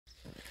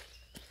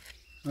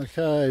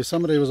Okay,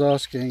 somebody was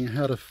asking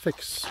how to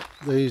fix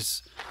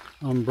these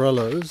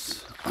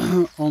umbrellas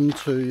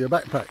onto your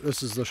backpack.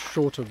 This is the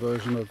shorter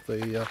version of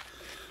the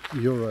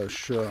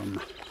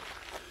Euroschirm.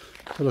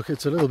 So look,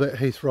 it's a little bit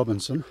Heath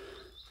Robinson.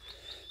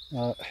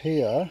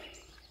 Here,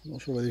 I'm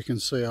not sure whether you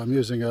can see, I'm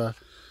using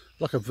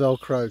like a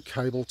Velcro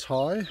cable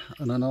tie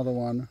and another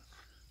one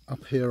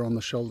up here on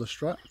the shoulder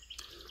strap.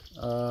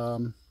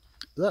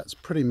 That's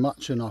pretty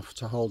much enough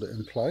to hold it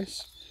in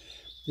place.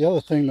 The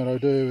other thing that I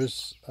do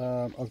is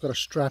I've got a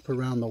strap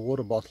around the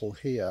water bottle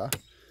here,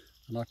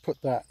 and I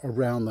put that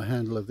around the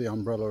handle of the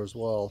umbrella as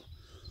well.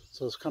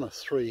 So there's kind of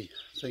three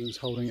things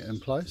holding it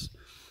in place.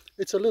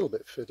 It's a little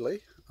bit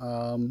fiddly,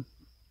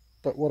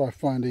 but what I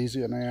find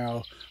easier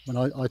now, when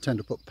I tend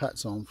to put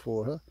pads on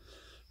for her,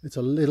 it's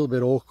a little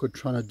bit awkward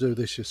trying to do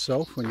this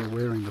yourself when you're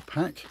wearing the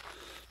pack.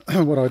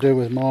 What I do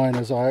with mine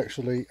is I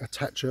actually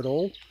attach it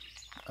all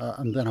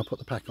and then I put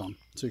the pack on.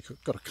 So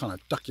you've got to kind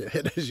of duck your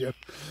head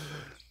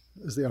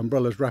as the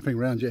umbrella's wrapping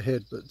around your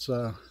head, but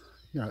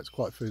you know, it's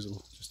quite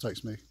feasible. It just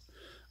takes me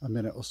a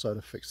minute or so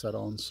to fix that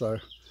on. So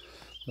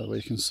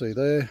you can see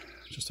there,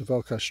 just a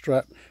Velcro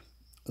strap.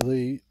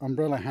 The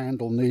umbrella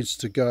handle needs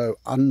to go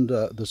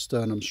under the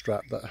sternum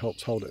strap. That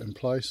helps hold it in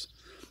place.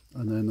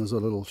 And then there's a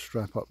little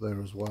strap up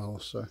there as well.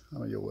 So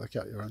you'll work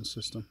out your own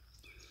system.